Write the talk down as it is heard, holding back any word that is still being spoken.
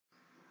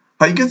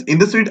Hi guys, in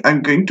this video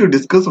I'm going to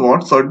discuss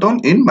what shutdown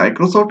in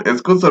Microsoft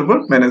SQL Server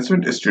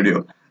Management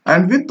Studio.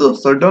 And with the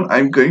shutdown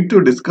I'm going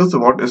to discuss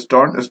about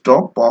start,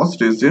 stop, pause,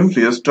 resume,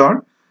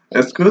 restart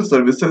SQL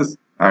services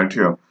at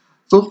here.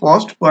 So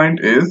first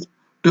point is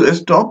to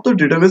stop the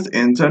database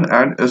engine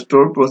and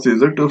store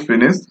procedure to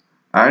finish,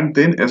 and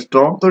then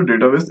stop the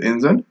database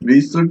engine we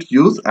should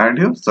use and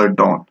here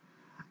shutdown.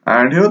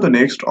 And here the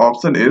next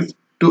option is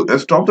to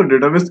stop the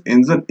database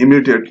engine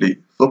immediately.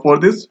 So for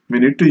this we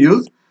need to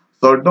use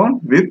shutdown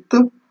with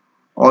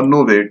or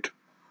no wait.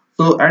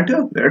 So at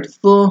here let's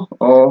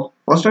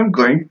first I'm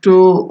going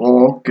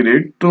to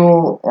create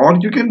or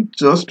you can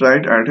just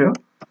write at here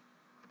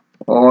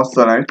or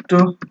select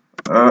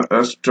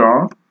a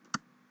star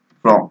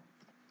from.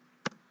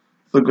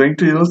 So going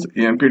to use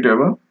emp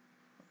table,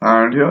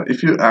 and here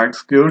if you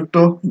execute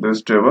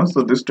this table,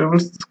 so this table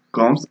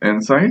comes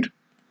inside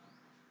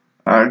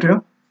at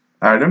here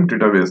Adam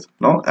database.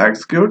 Now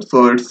execute,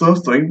 so it's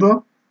showing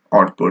the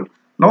output.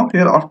 Now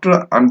here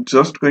after I'm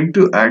just going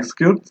to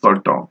execute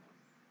shutdown.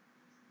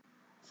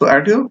 So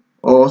at here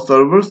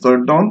server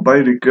shutdown by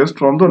request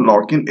from the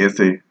login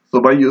SA.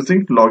 So by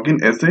using login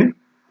SA,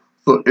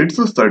 so it's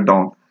a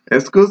shutdown.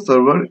 SQL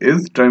Server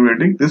is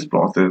terminating this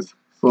process.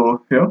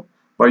 So here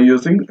by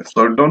using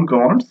shutdown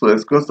command, so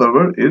SQL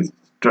Server is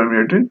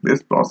terminating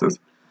this process.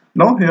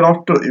 Now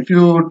hereafter if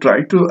you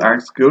try to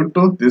execute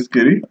this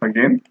query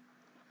again,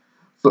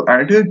 so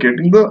at here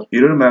getting the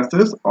error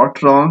message or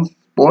transport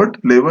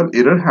level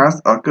error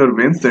has occurred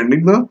when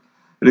sending the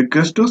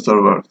request to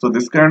server. So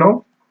this kind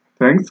of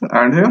things,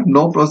 and here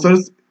no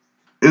process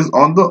is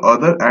on the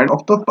other end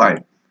of the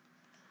pipe.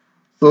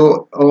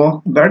 So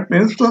that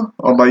means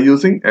by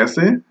using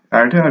SA,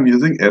 at here I'm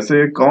using SA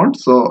account.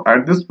 So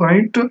at this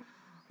point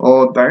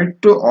that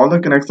all the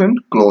connection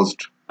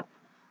closed.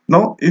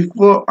 Now if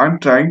I'm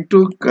trying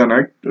to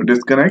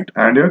disconnect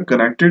and here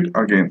connect it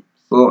again.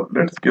 So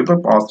let's give the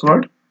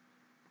password.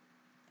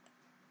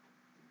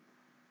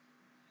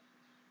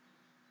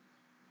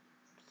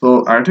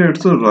 So at here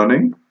it's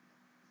running.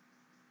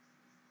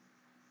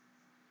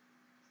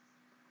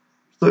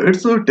 So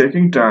it's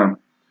taking time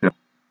here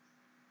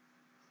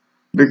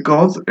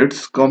because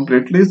it's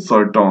completely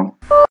shut down.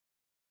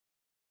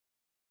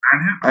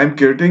 I'm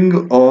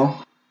getting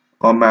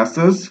a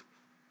message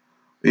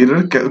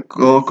error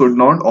could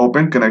not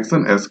open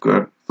connection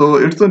SQL. So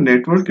it's a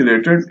network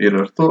related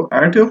error. So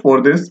at here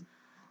for this,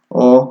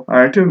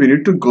 at here we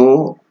need to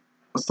go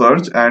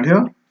search, and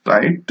here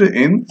type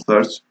in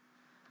search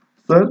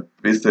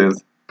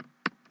services.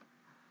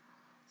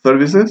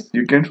 Services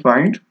you can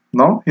find.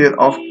 Now here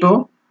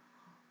after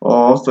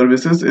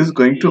services is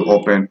going to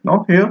open.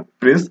 Now here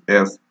press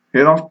S.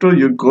 Hereafter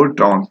you go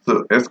down.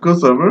 So SQL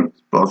Server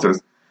process.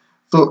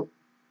 So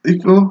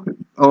if you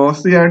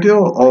see at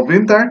here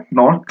when that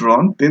not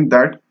run, then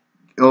that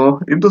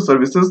if the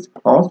services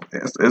of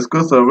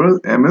SQL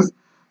Server MS,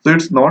 so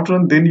it's not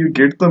run, then you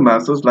get the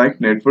message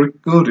like network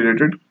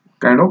related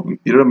kind of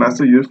error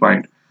message you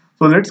find.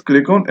 So let's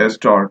click on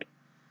start.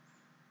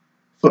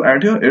 So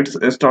at here it's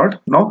start.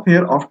 Now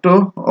here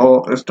after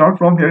start,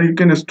 from here you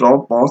can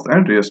stop, pause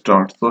and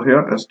restart. So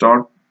here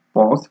start,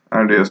 pause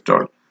and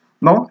restart.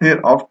 Now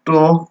here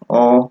after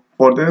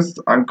for this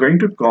I'm going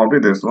to copy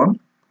this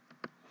one,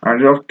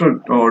 and after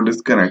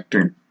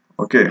disconnecting.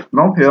 Okay,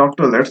 now here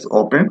after let's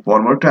open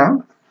one more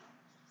time.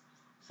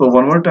 So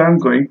one more time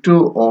going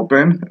to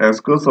open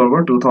SQL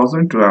Server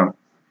 2012.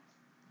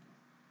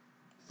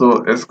 So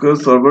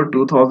SQL Server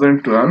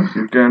 2012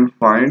 you can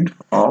find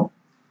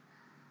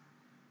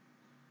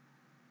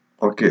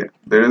okay,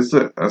 there is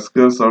a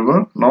SQL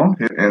Server. Now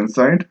here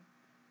inside,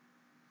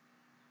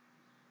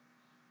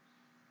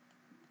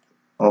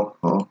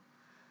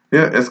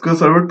 here SQL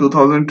Server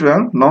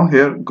 2012. Now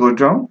here go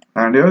down,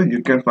 and here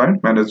you can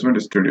find Management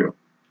Studio.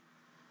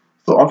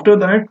 So after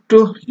that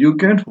you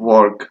can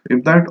work.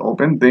 If that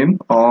open, then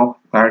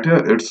at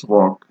here it's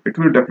work. It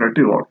will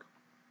definitely work.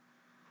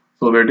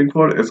 So waiting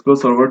for SQL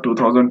Server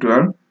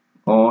 2012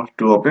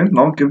 to open.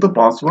 Now give the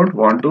password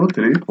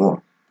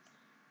 1234,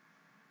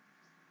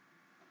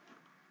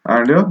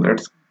 and here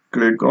let's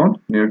click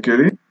on new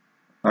query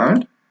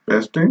and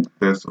pasting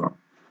this one.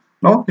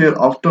 Now here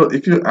after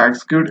if you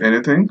execute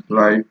anything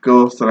like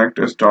select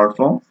a start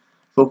from,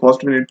 so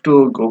first we need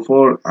to go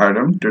for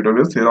Adam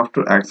database,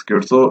 hereafter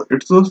execute. So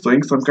it's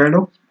showing some kind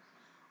of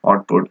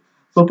output.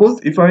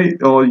 Suppose if I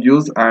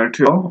use at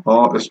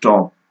here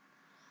stop.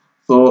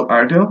 So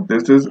at here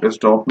this is a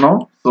stop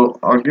now. So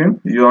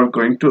again you are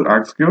going to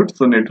execute,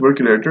 so network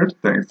related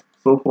things.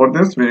 So for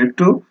this we need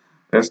to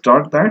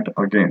start that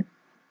again.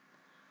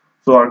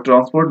 So our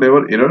transport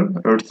level error,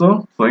 it's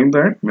showing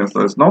that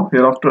message. Now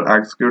hereafter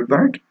execute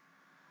that.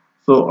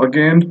 So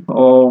again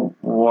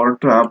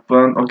what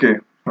happened? Okay,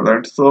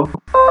 let's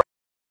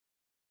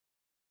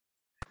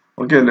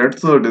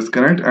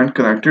disconnect and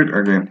connect it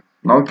again.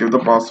 Now give the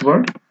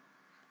password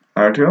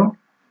at here.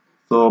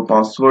 So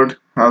password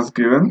has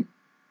given,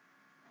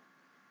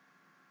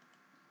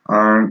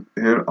 and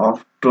here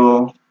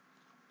after,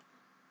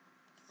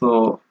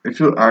 so if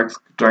you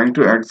trying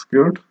to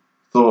execute,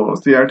 so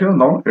see at here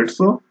now it's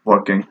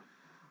working.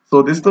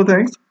 So this is the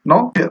things.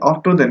 Now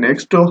after the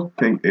next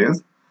thing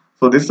is,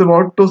 so this is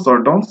about to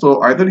shutdown.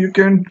 So either you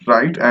can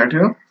write at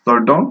here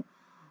shutdown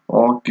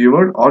or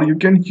keyword, or you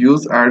can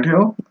use at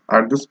here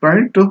at this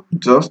point to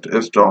just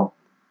stop.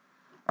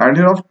 And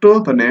hereafter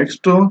the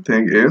next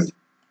thing is,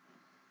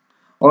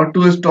 or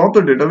to stop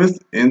the database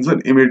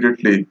engine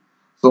immediately.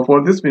 So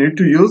for this we need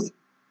to use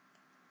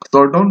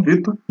shutdown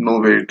with no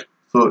wait.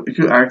 So if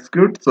you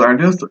execute, so and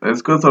just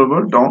SQL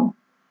Server down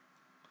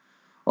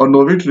or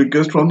no wait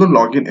request from the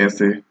login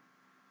SA,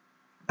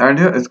 and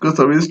here SQL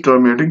Server is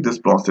terminating this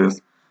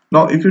process.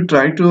 Now if you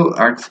try to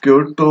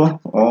execute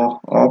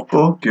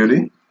op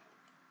query,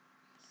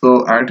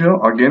 so at here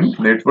again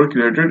network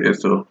related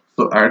issue.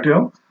 So at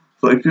here,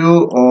 so if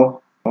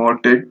you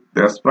take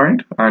this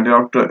point and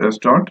after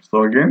start,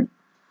 so again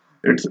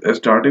it's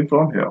starting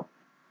from here.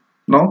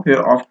 Now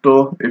here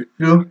after if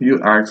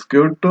you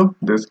execute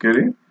this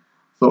query,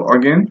 so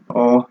again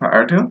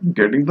at here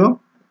getting the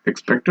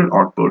expected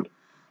output.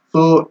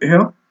 So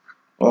here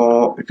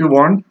if you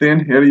want,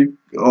 then here you,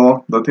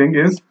 the thing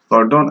is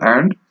shutdown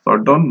and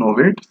shutdown no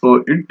wait.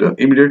 So it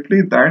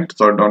immediately that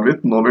shutdown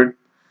with no wait,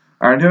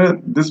 and here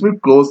this will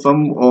close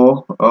some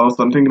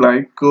something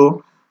like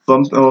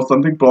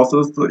something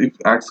process if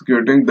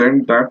executing,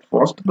 then that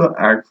first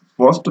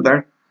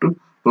that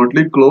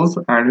totally close,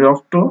 and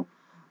hereafter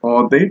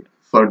they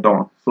shut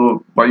down.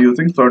 So by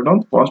using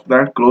shutdown, first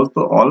that close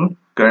the all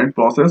current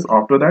process,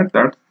 after that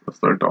that's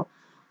shut down.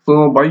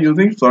 So by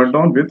using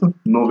shutdown with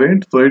no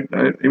wait, so it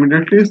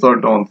immediately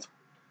shut down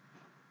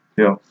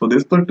here. So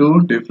this the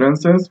two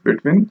differences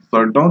between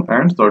shutdown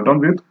and shutdown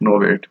with no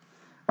wait.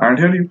 And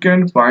here you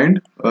can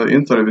find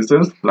in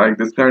services like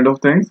this kind of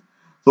things.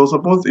 So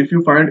suppose if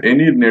you find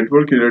any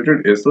network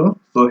related issue,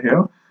 so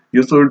here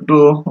you should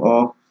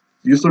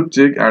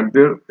check at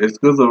their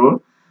SQL server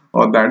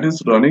that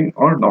is running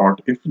or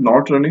not. If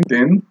not running,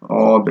 then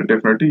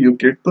definitely you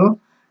get the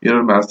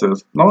error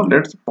message. Now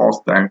let's pause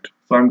that.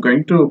 So I'm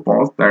going to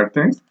pause that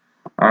things,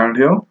 and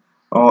here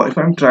if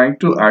I'm trying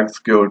to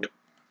execute,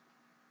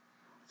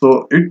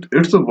 so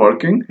it's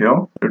working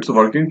here. It's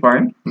working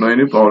fine, no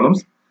any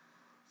problems.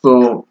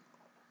 So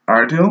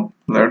at here,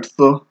 let's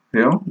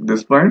here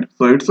this point.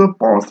 So it's a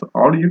pause,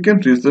 or you can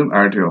resume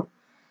at here.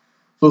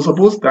 So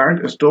suppose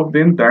that stop,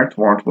 then that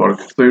won't work.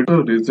 So it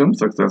will resume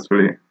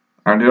successfully.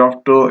 And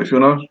hereafter, if you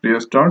not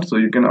restart, so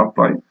you can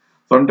apply.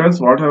 Sometimes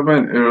what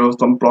happen,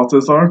 some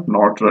process are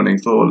not running.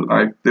 So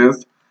like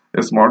this,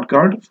 a smart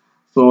card.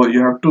 So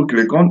you have to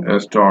click on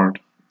start.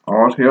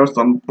 Or here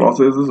some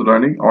process is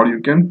running, or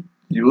you can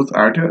use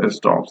at here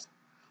stops.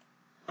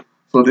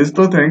 So this is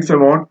the things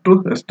about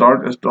to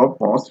start, stop,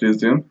 pause,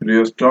 resume,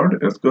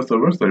 restart SQL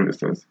Server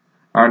services.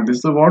 And this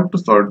is about to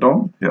shut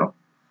down here.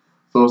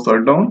 So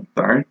shut down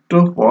that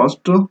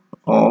first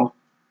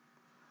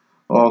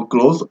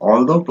close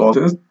all the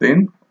process,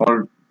 then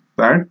or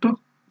that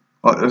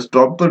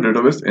stop the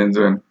database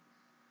engine.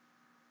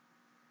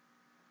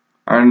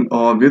 And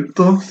with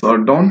the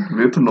shutdown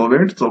with no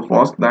wait, so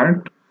first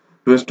that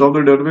to stop the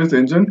database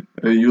engine,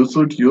 you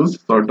should use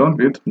shutdown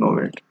with no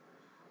wait.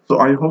 So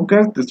I hope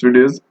guys this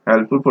video is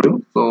helpful for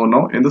you. So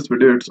now in this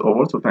video it's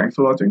over. So thanks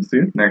for watching. See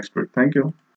you next week. Thank you.